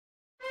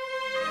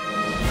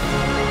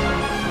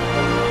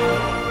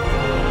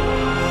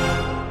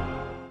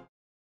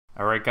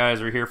Alright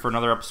guys, we're here for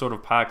another episode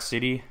of Pack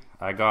City.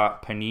 I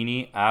got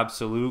Panini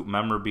Absolute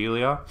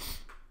Memorabilia.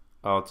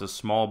 It's a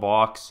small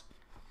box,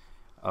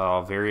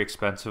 very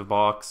expensive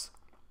box,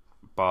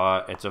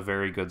 but it's a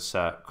very good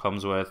set.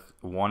 Comes with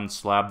one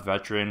slabbed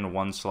veteran,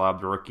 one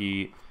slabbed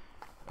rookie,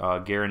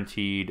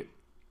 guaranteed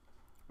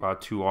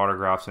 2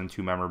 autographs and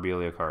 2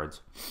 memorabilia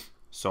cards.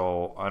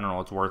 So I don't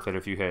know, it's worth it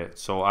if you hit it.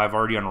 So I've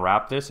already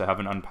unwrapped this. I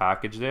haven't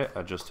unpackaged it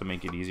just to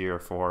make it easier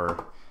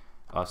for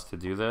us to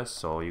do this.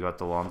 So you got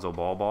the Lonzo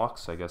Ball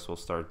box. I guess we'll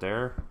start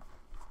there.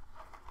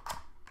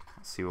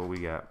 Let's see what we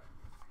get.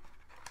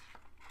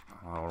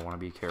 Oh, I want to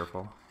be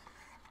careful.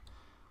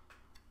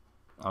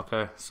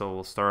 Okay, so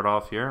we'll start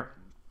off here.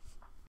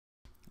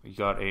 We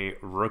got a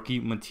rookie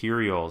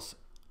materials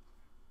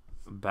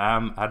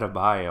Bam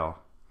Adebayo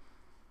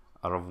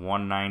out of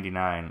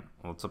 199.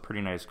 Well, it's a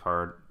pretty nice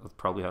card. It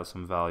probably has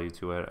some value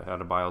to it.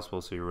 Adebayo's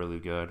supposed to be really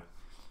good.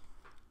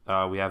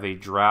 We have a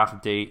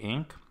draft day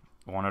ink,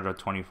 1 out of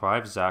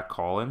 25, Zach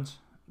Collins.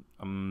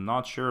 I'm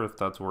not sure if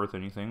that's worth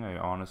anything. I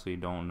honestly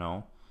don't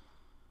know.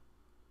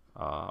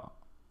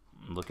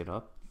 Look it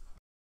up.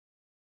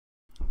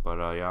 But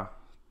yeah,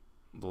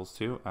 those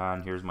two.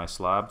 And here's my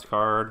slabbed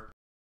card.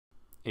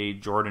 A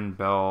Jordan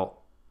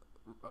Bell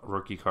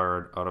rookie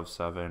card out of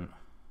 7.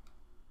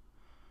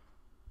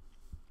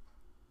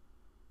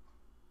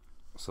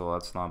 So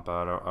that's not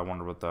bad. I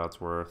wonder what that's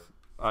worth.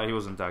 He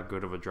wasn't that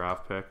good of a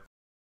draft pick.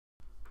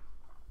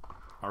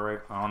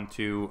 Alright, on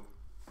to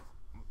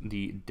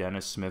the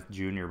Dennis Smith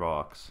Jr.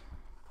 box.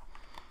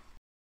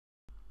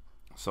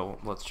 So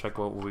let's check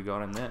out what we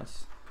got in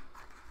this.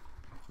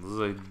 This is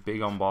a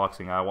big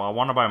unboxing. I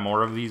want to buy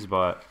more of these,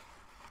 but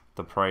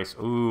the price,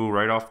 ooh,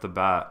 right off the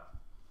bat,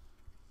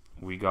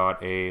 we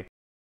got a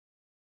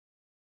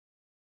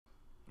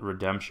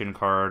redemption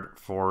card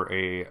for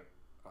a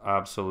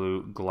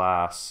absolute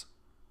glass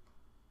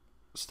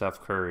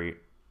Steph Curry.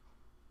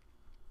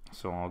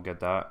 So I'll get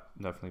that.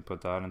 Definitely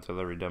put that into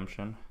the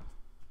redemption.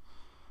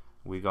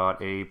 We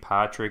got a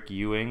Patrick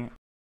Ewing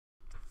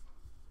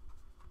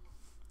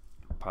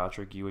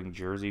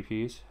jersey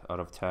piece out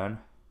of 10.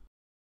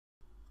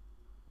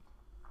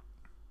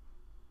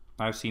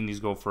 I've seen these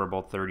go for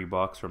about 30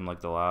 bucks from like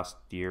the last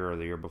year or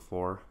the year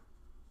before.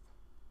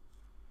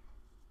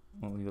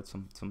 Well, we got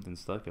something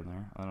stuck in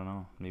there. I don't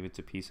know. Maybe it's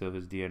a piece of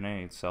his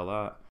DNA. I'd sell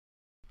that.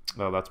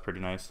 Oh, that's pretty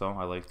nice though.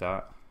 I like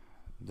that.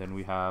 Then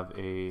we have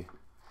a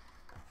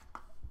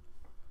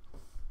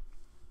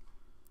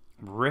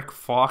Rick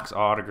Fox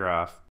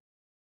autograph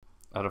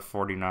out of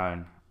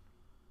 49.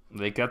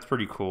 Like, that's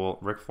pretty cool.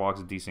 Rick Fox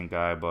is a decent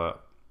guy,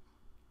 but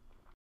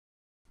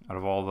out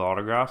of all the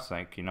autographs,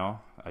 like, you know,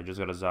 I just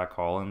got a Zach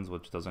Collins,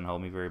 which doesn't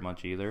help me very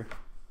much either.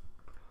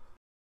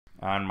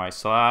 And my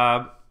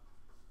slab,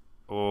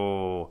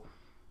 oh,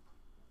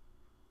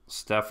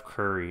 Steph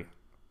Curry.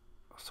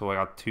 So I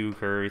got 2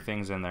 Curry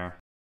things in there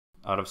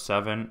out of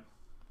 7.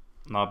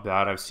 Not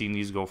bad. I've seen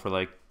these go for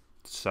like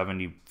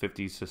 $50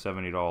 to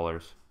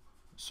 $70.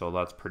 So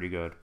that's pretty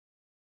good.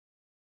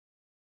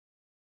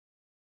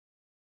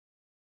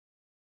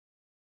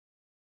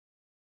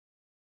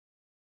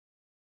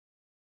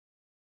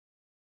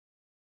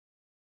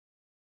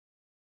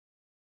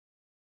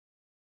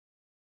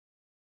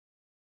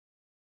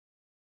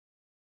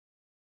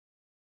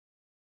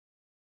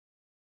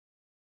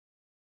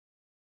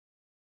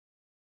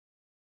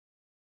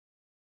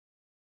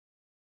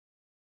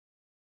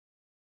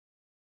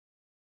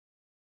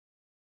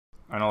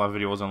 I know that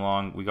video wasn't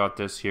long. We got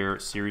this here,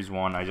 Series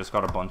 1. I just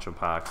got a bunch of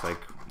packs. Like,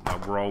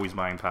 we're always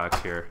buying packs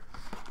here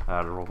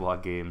at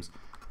Roblox Games.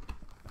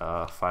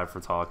 5 for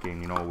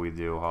talking. You know what we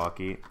do,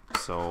 hockey.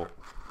 So,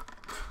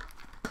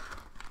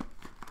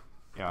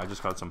 yeah, I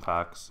just got some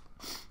packs.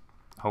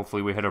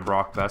 Hopefully we hit a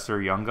Brock Besser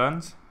Young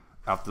Guns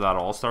after that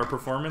All-Star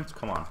performance.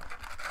 Come on.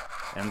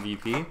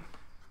 MVP.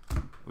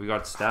 We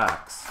got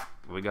stacks.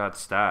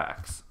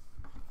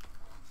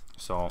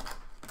 So,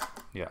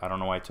 yeah, I don't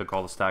know why I took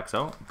all the stacks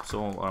out,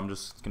 so I'm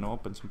just going to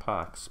open some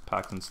packs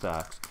and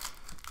stacks.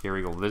 Here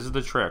we go. This is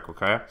the trick,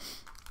 okay?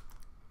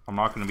 I'm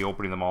not going to be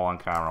opening them all on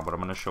camera, but I'm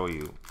going to show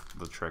you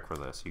the trick for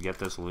this. You get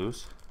this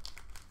loose,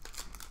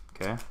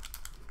 okay?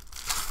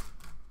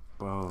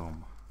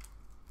 Boom.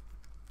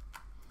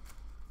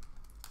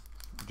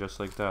 Just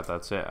like that,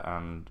 that's it.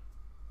 And,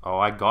 oh,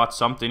 I got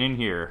something in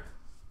here.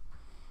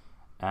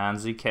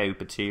 Anzi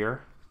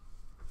Kaupatir.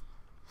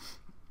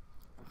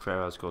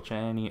 Travis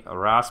Kolchani,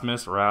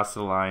 Erasmus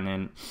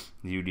Rastalainen,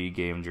 UD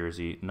game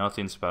jersey.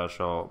 Nothing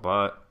special,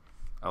 but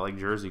I like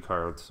jersey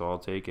cards, so I'll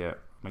take it.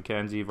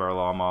 Mackenzie,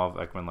 Varlamov,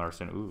 Ekman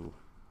Larson. Ooh,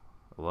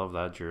 I love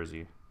that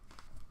jersey.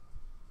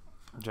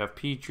 Jeff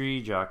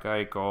Petrie, Jack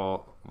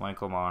Eichel,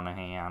 Michael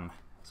Monahan.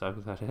 Is that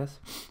who that is?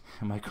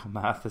 Michael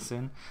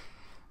Matheson.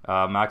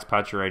 Max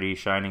Pacioretty,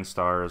 Shining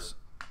Stars.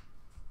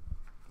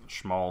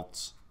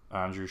 Schmaltz,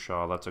 Andrew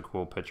Shaw. That's a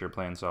cool pitcher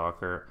playing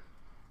soccer.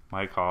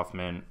 Mike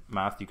Hoffman,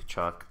 Matthew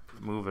Tkachuk,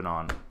 moving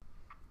on.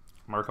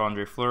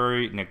 Marc-Andre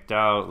Fleury, Nick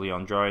Dowd,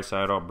 Leon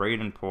Draisaitl,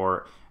 Braden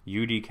Port,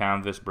 UD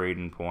Canvas,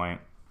 Braden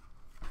Point,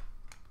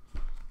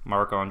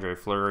 Marc-Andre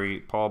Fleury,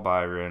 Paul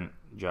Byron,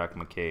 Jack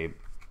McCabe.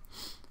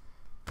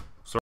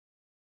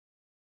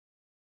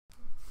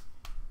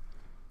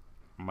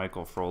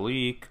 Michael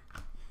Frolik,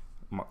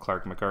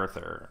 Clark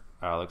MacArthur,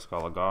 Alex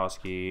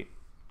Goligoski,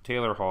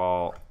 Taylor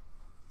Hall,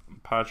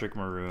 Patrick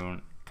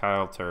Maroon,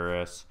 Kyle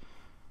Turris,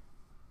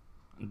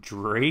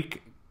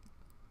 Drake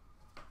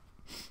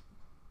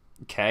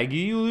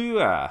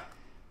Kagilua.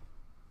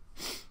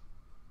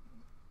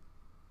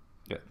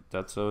 Yeah,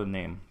 that's a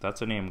name.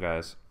 That's a name,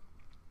 guys.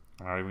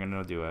 I'm not even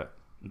gonna do it.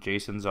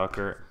 Jason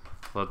Zucker.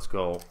 Let's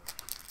go.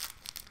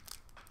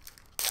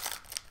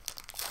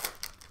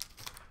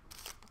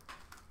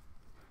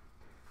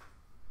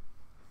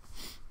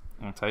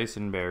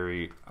 Tyson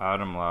Berry,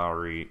 Adam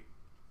Lowry,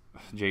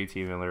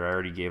 JT Miller. I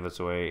already gave us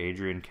away.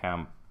 Adrian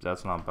Kemp.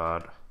 That's not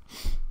bad.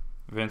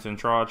 Vincent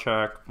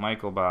Trocheck,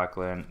 Michael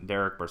Backlund,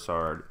 Derek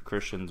Brassard,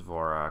 Christian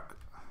Dvorak.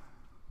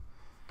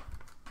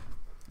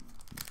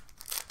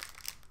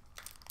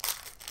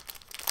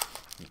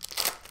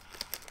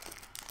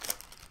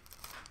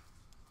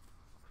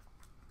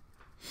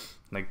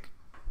 Like,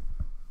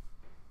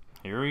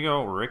 here we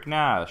go. Rick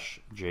Nash,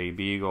 Jay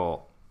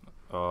Beagle,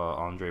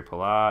 Andre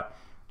Palat,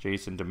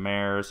 Jason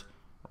Demers,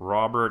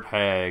 Robert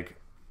Haig,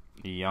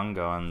 the Young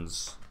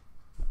Guns,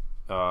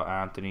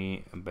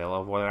 Anthony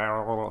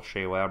Bellavoire,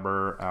 Shea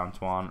Weber,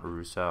 Antoine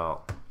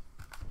Roussel.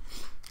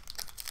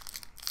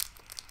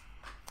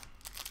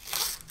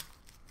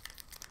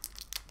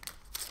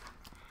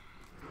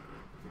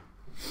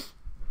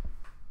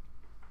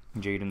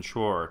 Jaden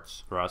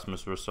Schwartz,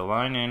 Rasmus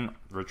Ristolainen,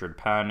 Richard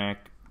Panik,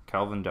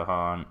 Calvin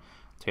DeHaan,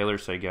 Taylor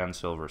Seguin,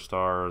 Silver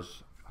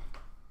Stars,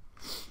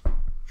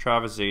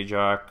 Travis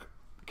Zajac,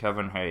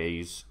 Kevin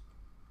Hayes,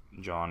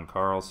 John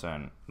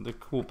Carlson. The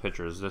cool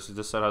pictures. This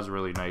set has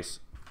really nice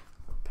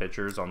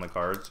pictures on the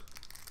cards.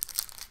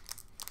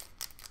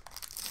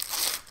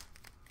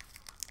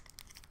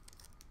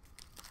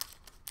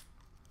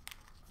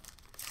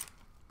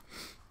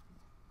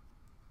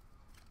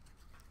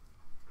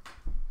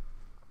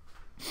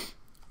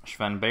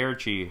 Sven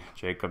Baertschi,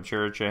 Jacob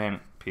Churchin,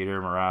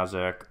 Peter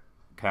Mrazek,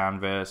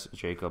 Canvas,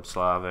 Jacob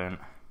Slavin,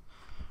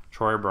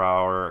 Troy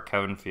Brower,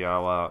 Kevin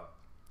Fiala,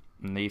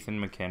 Nathan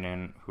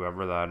McKinnon,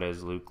 whoever that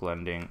is, Luke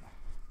Lending.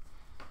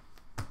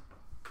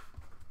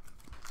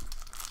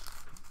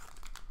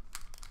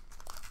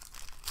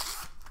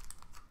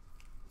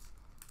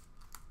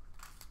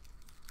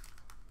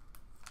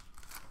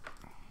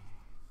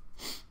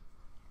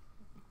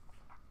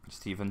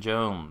 Stephen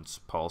Jones,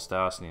 Paul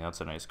Stastny,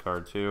 that's a nice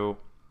card too.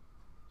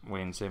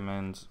 Wayne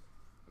Simmons,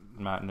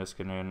 Matt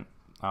Niskanen,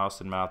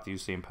 Austin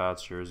Matthews, St.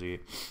 Pat's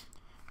jersey.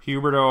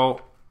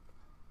 Huberto,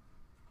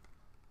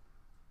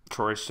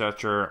 Troy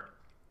Stetcher,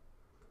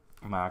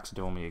 Max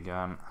Domi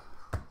again.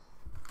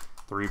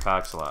 3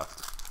 packs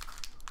left.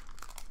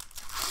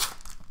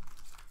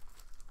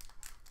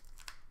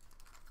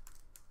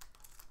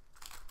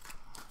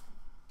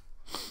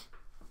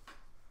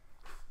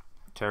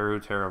 Teru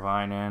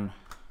Teravainen,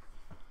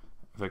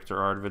 Victor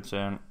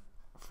Arvidsson,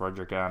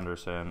 Frederick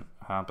Anderson,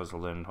 Hampus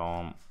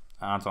Lindholm,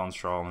 Anton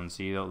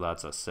Strahlen,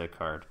 that's a sick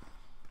card.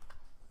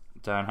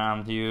 Dan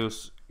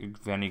Hamhuis,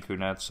 Vinny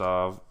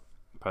Kuznetsov,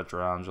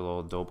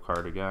 Petrangelo, dope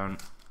card again.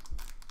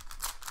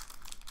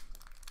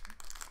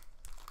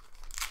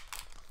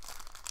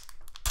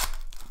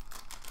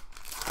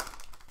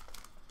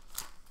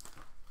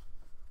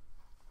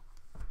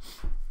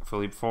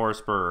 Philippe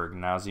Forsberg,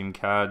 Nazem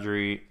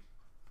Kadri.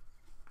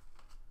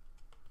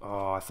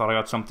 Oh, I thought I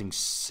got something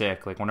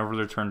sick. Like, whenever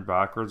they're turned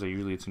backwards, I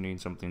usually need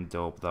something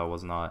dope. That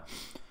was not.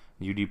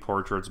 UD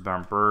Portraits,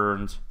 Ben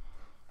Burns,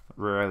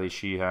 Riley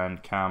Sheehan,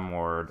 Cam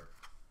Ward,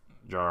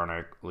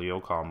 Jarnik, Leo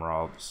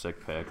Komarov,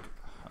 sick pick,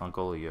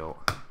 Uncle Leo.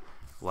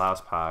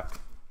 Last pack.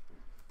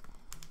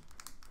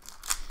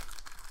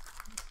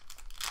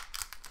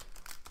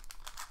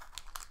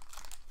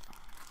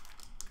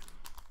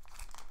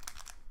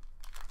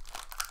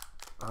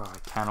 Oh, I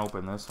can't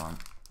open this one.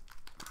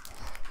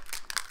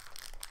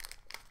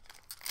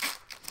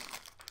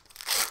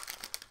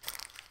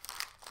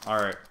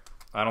 Alright,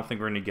 I don't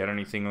think we're going to get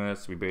anything in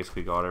this. We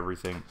basically got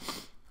everything.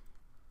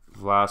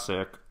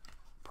 Vlasic,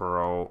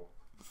 Perot,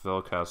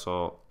 Phil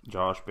Kessel,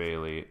 Josh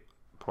Bailey,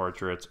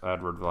 Portraits,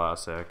 Edward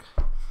Vlasic,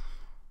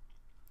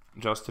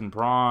 Justin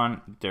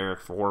Braun, Derek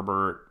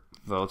Forbert,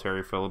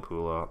 Valtteri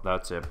Filipula.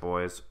 That's it,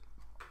 boys.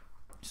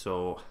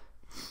 So,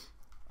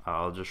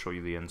 I'll just show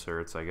you the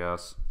inserts, I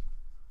guess.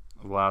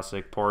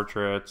 Vlasic,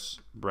 Portraits,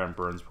 Brent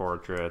Burns,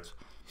 Portraits,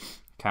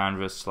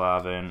 Canvas,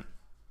 Slavin,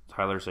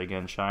 Tyler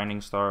Seguin,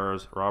 Shining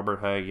Stars, Robert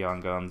Haig, Young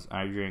Guns,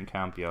 Adrian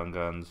Kemp, Young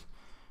Guns,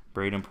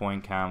 Braden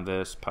Point,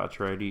 Canvas,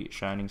 Pacioretty,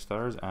 Shining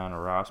Stars,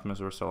 and Rasmus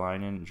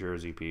Ristolainen,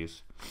 jersey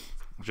piece.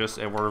 Just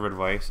a word of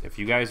advice, if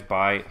you guys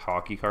buy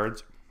hockey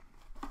cards,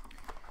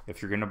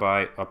 if you're going to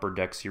buy Upper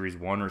Deck Series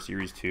 1 or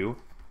Series 2,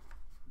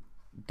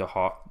 the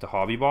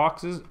hobby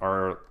boxes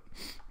are,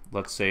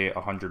 let's say,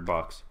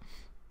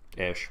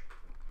 $100-ish.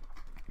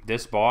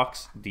 This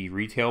box, the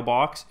retail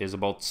box, is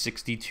about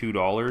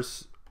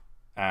 $62,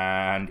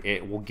 and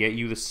it will get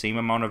you the same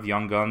amount of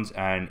Young Guns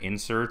and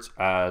inserts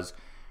as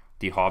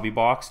the hobby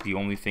box. The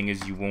only thing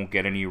is you won't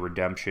get any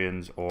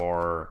redemptions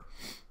or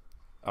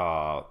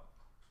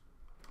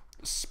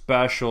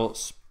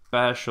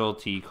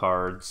specialty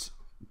cards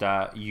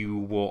that you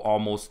will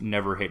almost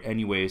never hit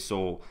anyway.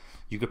 So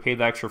you could pay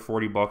the extra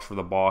 $40 for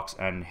the box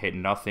and hit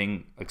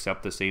nothing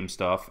except the same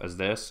stuff as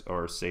this,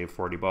 or save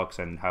 $40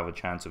 and have a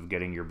chance of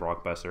getting your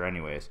Brockbuster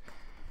anyways.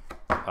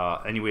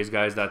 Anyways,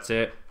 guys, that's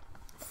it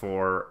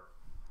for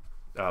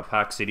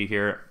Pack City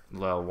here.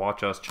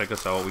 Watch us, check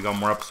us out. We got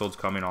more episodes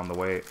coming on the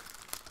way.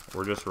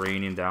 We're just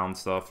raining down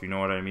stuff, you know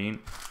what I mean?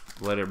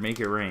 Make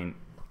it rain.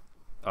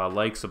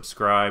 Like,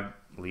 subscribe,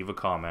 leave a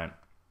comment.